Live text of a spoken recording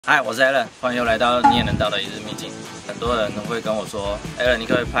嗨，我是 Alan， 欢迎又来到你也能到的一日秘境。很多人会跟我说 ，Alan， 你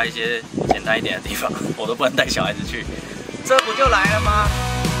可不可以拍一些简单一点的地方？我都不能带小孩子去，这不就来了吗？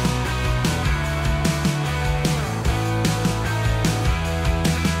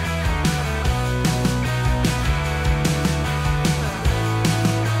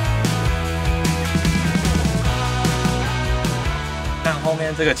看后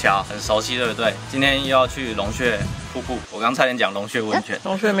面这个桥很熟悉，对不对？今天又要去龙穴瀑布，我刚差点讲龙穴温泉。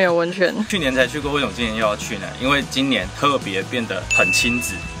龙穴没有温泉，去年才去过，为什么今年又要去呢？因为今年特别变得很亲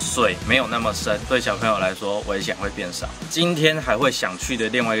子，水没有那么深，对小朋友来说危险会变少。今天还会想去的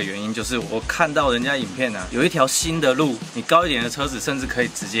另外一个原因，就是我看到人家影片啊，有一条新的路，你高一点的车子甚至可以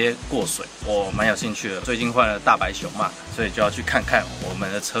直接过水，我蛮有兴趣的。最近换了大白熊嘛，所以就要去看看我们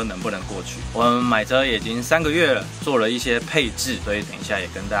的车能不能过去。我们买车已经3个月了，做了一些配置，所以等一下也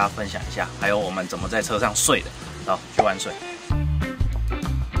跟大家分享一下，还有我们怎么在车上睡的。好，去玩水。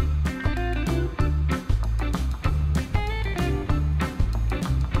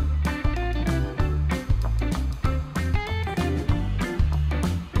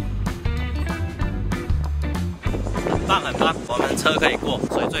很棒，我们车可以过，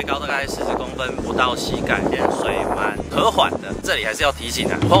水最高大概40公分，不到膝盖，水蛮和缓的。这里还是要提醒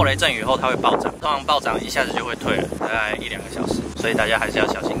的，后雷阵雨后它会暴涨，通常暴涨一下子就会退了，大概1-2个小时，所以大家还是要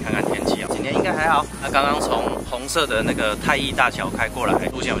小心看看天气哦。今天应该还好。那刚刚从红色的那个太义大桥开过来，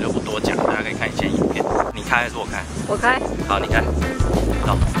路线我就不多讲，大家可以看一些影片。你开还是我开？我开。好，你开。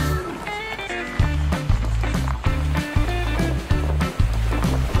走。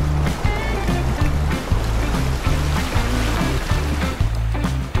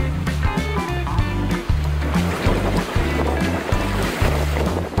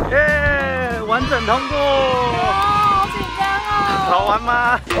完整通过，好紧张哦！好玩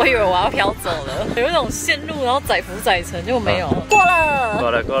吗？我以为我要飘走了，有一种陷入然后载浮载沉，结果没有，过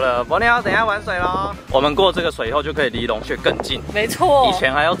了，过了。伯妞，等一下玩水咯。我们过这个水以后就可以离龙穴更近。没错，以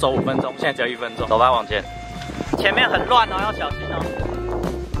前还要走5分钟，现在只要1分钟。走吧，往前。前面很乱哦，要小心哦。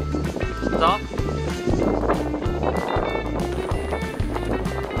走。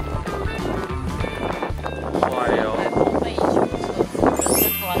帅哦。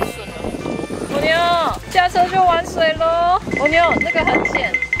下车就玩水喽！波妞，那个很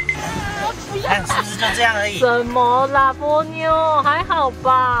浅。看是不是就这样而已？什么啦，波妞，还好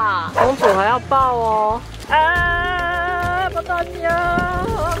吧？公主还要抱哦！啊，抱大家！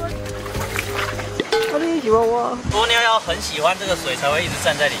我你喜欢我？波妞要很喜欢这个水才会一直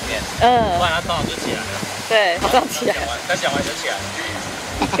站在里面，不然它通常就起来了。对，马上起来。他讲完就起来了。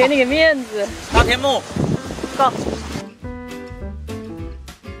给你个面子。到天幕，走。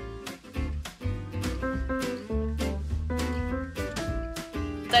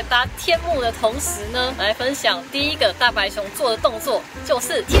在搭天幕的同时呢，来分享第一个大白熊做的动作，就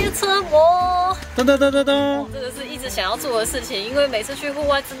是贴车膜。噔，这个是一直想要做的事情，因为每次去户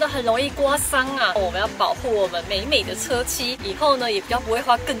外真的很容易刮伤啊。我们要保护我们美美的车漆，以后呢也比较不会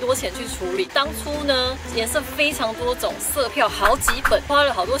花更多钱去处理。当初呢颜色非常多种，色票好几本，花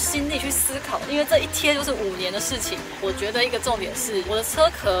了好多心力去思考，因为这一贴就是5年的事情。我觉得一个重点是，我的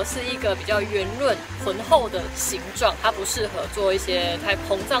车壳是一个比较圆润浑厚的形状，它不适合做一些太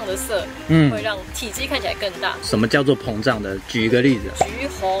膨胀的色，会让体积看起来更大。什么叫做膨胀的？举一个例子。橘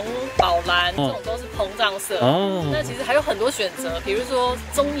红、宝蓝，这种都是膨胀色。那其实还有很多选择，比如说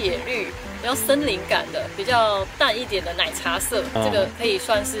棕野绿，比较森林感的，比较淡一点的奶茶色，这个可以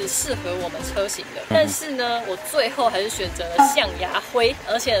算是适合我们车型的。但是呢，我最后还是选择了象牙灰，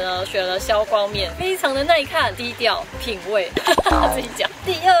而且呢，选了消光面，非常的耐看、低调、品味。自己讲。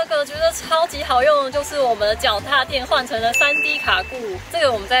第二个觉得超级好用的就是我们的脚踏垫换成了3D 卡固，这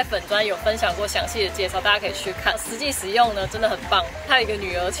个我们在粉专有分享过详细的介绍，大家可以去看。实际使用呢，真的很棒。它有一个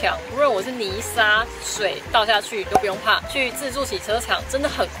女儿墙，无论我是泥沙、水倒下去都不用怕，去自助洗车场真的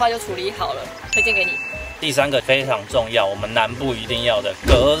很快就处理好了，推荐给你。第3个非常重要，我们南部一定要的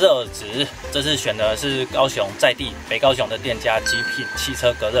隔热纸。这次选的是高雄在地北高雄的店家吉品汽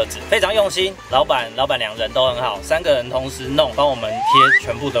车隔热纸，非常用心，老板娘人都很好，3个人同时弄，帮我们贴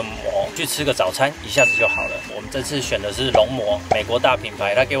全部的膜，去吃个早餐一下子就好了。我们这次选的是龙膜，美国大品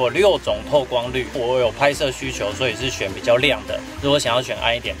牌，它给我6种透光率，我有拍摄需求，所以是选比较亮的。如果想要选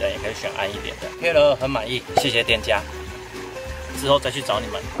暗一点的，也可以选暗一点的。贴了很满意，谢谢店家。之后再去找你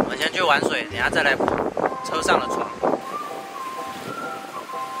们。我们先去玩水，等一下再来补车上的床。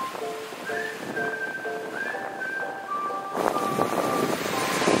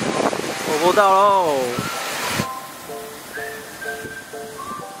我不到喽。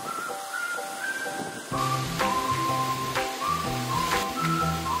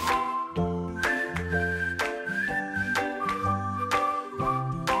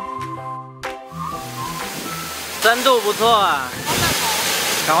深度不错啊，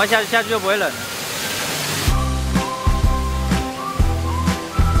赶快下去就不会冷了。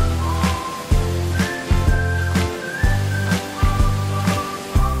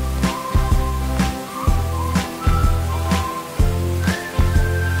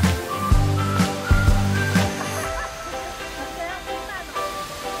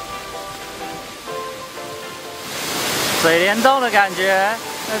水帘洞的感觉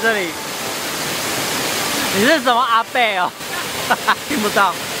在这里。你是什么阿伯哦？听不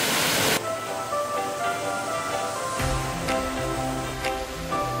到。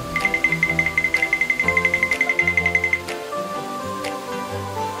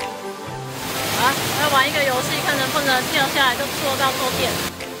好，来玩一个游戏，看能不能跳下来就坐到坐垫。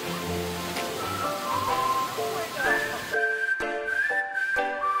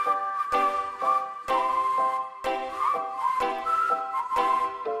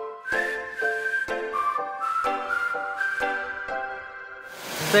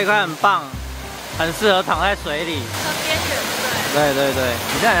这一块很棒，很适合躺在水里。很边缘，对。对，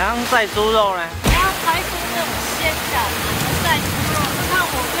你这好像晒猪肉呢。然后拍出那种鲜感，晒猪肉。看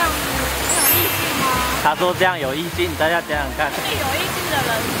我这样子，很有意境吗？他说这样有意境，大家想想看。是有意境的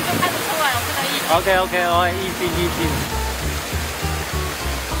人就看得出来有这个意境。OK， 我会意境。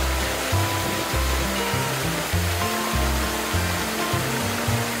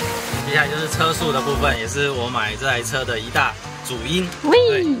接下来就是车速的部分，也是我买这台车的一大主因。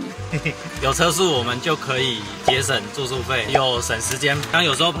对，有车速我们就可以节省住宿费，又省时间。像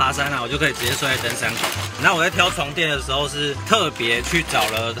有时候爬山啊，我就可以直接睡在登山口。那我在挑床垫的时候是特别去找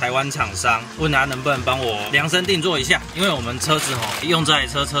了台湾厂商，问他能不能帮我量身定做一下，因为我们车子用这台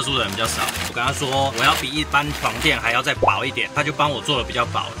车车速的人比较少。我跟他说我要比一般床垫还要再薄一点，他就帮我做的比较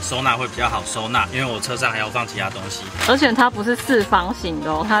薄，收纳会比较好收纳，因为我车上还要放其他东西。而且它不是四方形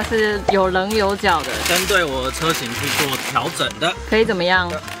的哦，它是有棱有角的，针对我的车型去做调整的。可以怎么样？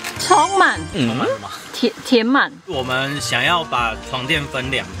充满，充满什么？填满。我们想要把床垫分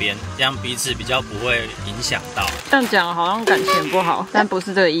两边，这样彼此比较不会影响到。这样讲好像感情不好，但不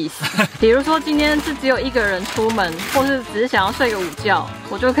是这个意思。比如说今天是只有一个人出门，或是只是想要睡个午觉，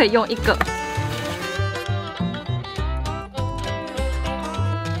我就可以用一个。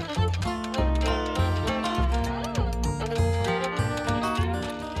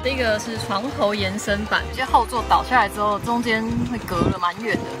这个是床头延伸板，就后座倒下来之后，中间会隔了蛮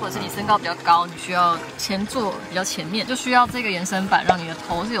远的，或者是你身高比较高，你需要前座比较前面，就需要这个延伸板，让你的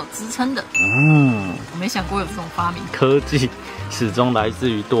头是有支撑的。我没想过有这种发明。科技始终来自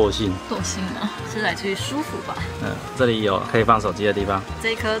于惰性。惰性啊，是来自于舒服吧？这里有可以放手机的地方。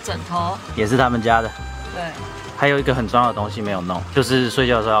这一颗枕头也是他们家的。对。还有一个很重要的东西没有弄，就是睡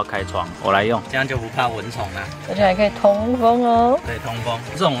觉的时候要开窗，我来用，这样就不怕蚊虫啦。而且还可以通风哦。对，通风。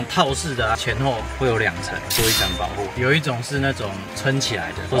这种套式的前后会有2层，多一层保护。有一种是那种撑起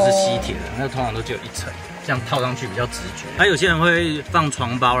来的，或是吸铁的，那通常都只有1层，这样套上去比较直觉。还有些人会放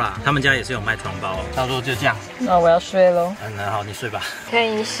床包啦，他们家也是有卖床包。到时候就这样。那我要睡喽。那好，你睡吧。看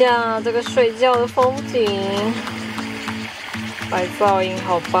一下这个睡觉的风景，白噪音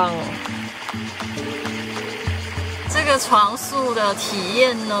好棒哦。这个床宿的体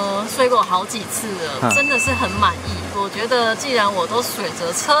验呢，睡过好几次了，真的是很满意。我觉得既然我都选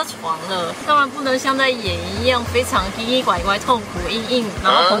择车床了，当然不能像在演一样非常奇奇怪怪、痛苦硬硬，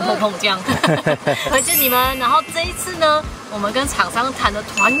然后砰这样。推荐你们。然后这一次呢，我们跟厂商谈的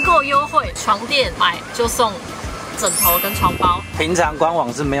团购优惠，床垫买就送枕头跟床包。平常官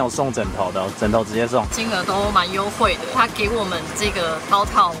网是没有送枕头的，枕头直接送，金额都蛮优惠的。他给我们这个包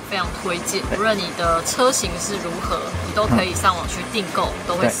套非常推荐，无论你的车型是如何，你都可以上网去订购，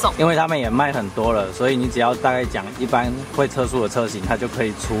都会送。因为他们也卖很多了，所以你只要大概讲一般会车速的车型，他就可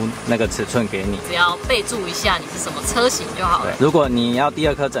以出那个尺寸给你。只要备注一下你是什么车型就好了。如果你要第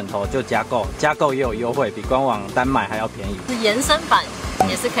2颗枕头就加购，加购也有优惠，比官网单买还要便宜。是延伸版。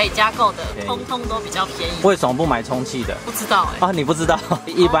也是可以加购的，通通都比较便宜。为什么不买充气的？不知道啊，你不知道？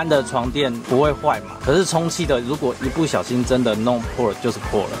一般的床垫不会坏嘛，可是充气的，如果一不小心真的弄破了，就是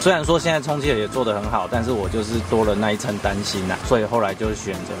破了。虽然说现在充气的也做得很好，但是我就是多了那一层担心呐，所以后来就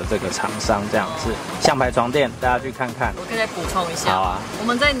选择这个厂商这样子。象牌床垫，大家去看看。我可以再补充一下。好啊。我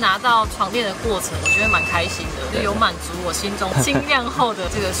们在拿到床垫的过程，我觉得蛮开心的，就有满足我心中精量厚的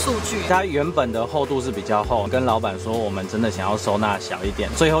这个数据。它原本的厚度是比较厚，跟老板说我们真的想要收纳小一点，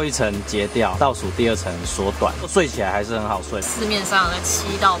最后一层截掉，倒数第2层缩短，睡起来还是很好睡。市面上在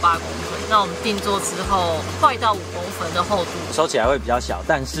7到8公分，那我们定做之后，快到5公分的厚度，收起来会比较小，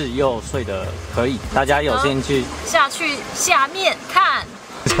但是又睡得可以。大家有兴趣下去下面看。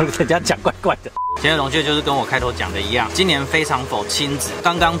人家讲怪怪的。今天的龙穴就是跟我开头讲的一样，今年非常否亲子。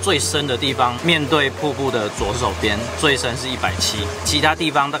刚刚最深的地方，面对瀑布的左手边，最深是170，其他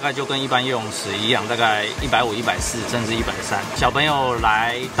地方大概就跟一般游泳池一样，大概150、140，甚至130。小朋友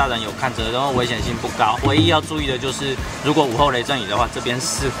来，大人有看着，然后危险性不高。唯一要注意的就是，如果午后雷阵雨的话，这边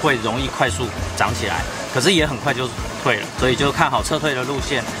是会容易快速涨起来，可是也很快就退了，所以就看好撤退的路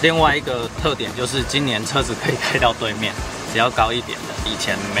线。另外一个特点就是今年车子可以开到对面，只要高一点的，以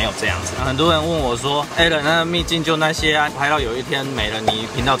前没有这样子。很多人问我说 ，Alan， 那秘境就那些啊，拍到有一天没了，你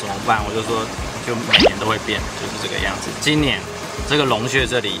频道怎么办？我就说，就每年都会变，就是这个样子。今年这个龙穴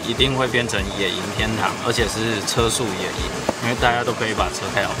这里一定会变成野营天堂，而且是车宿野营，因为大家都可以把车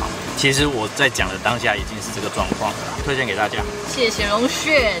开到旁边。其实我在讲的当下已经是这个状况了，推荐给大家。谢谢龙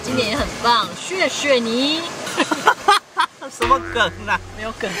穴，今年也很棒，谢谢你。什么梗啊？没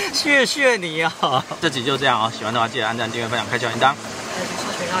有梗，谢谢你啊！这集就这样哦，喜欢的话记得按赞、订阅、分享、开小铃铛。还有去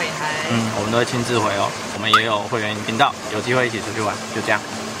搜寻烙野孩，我们都会亲自回哦。我们也有会员频道，有机会一起出去玩，就这样，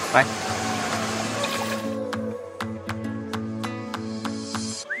拜。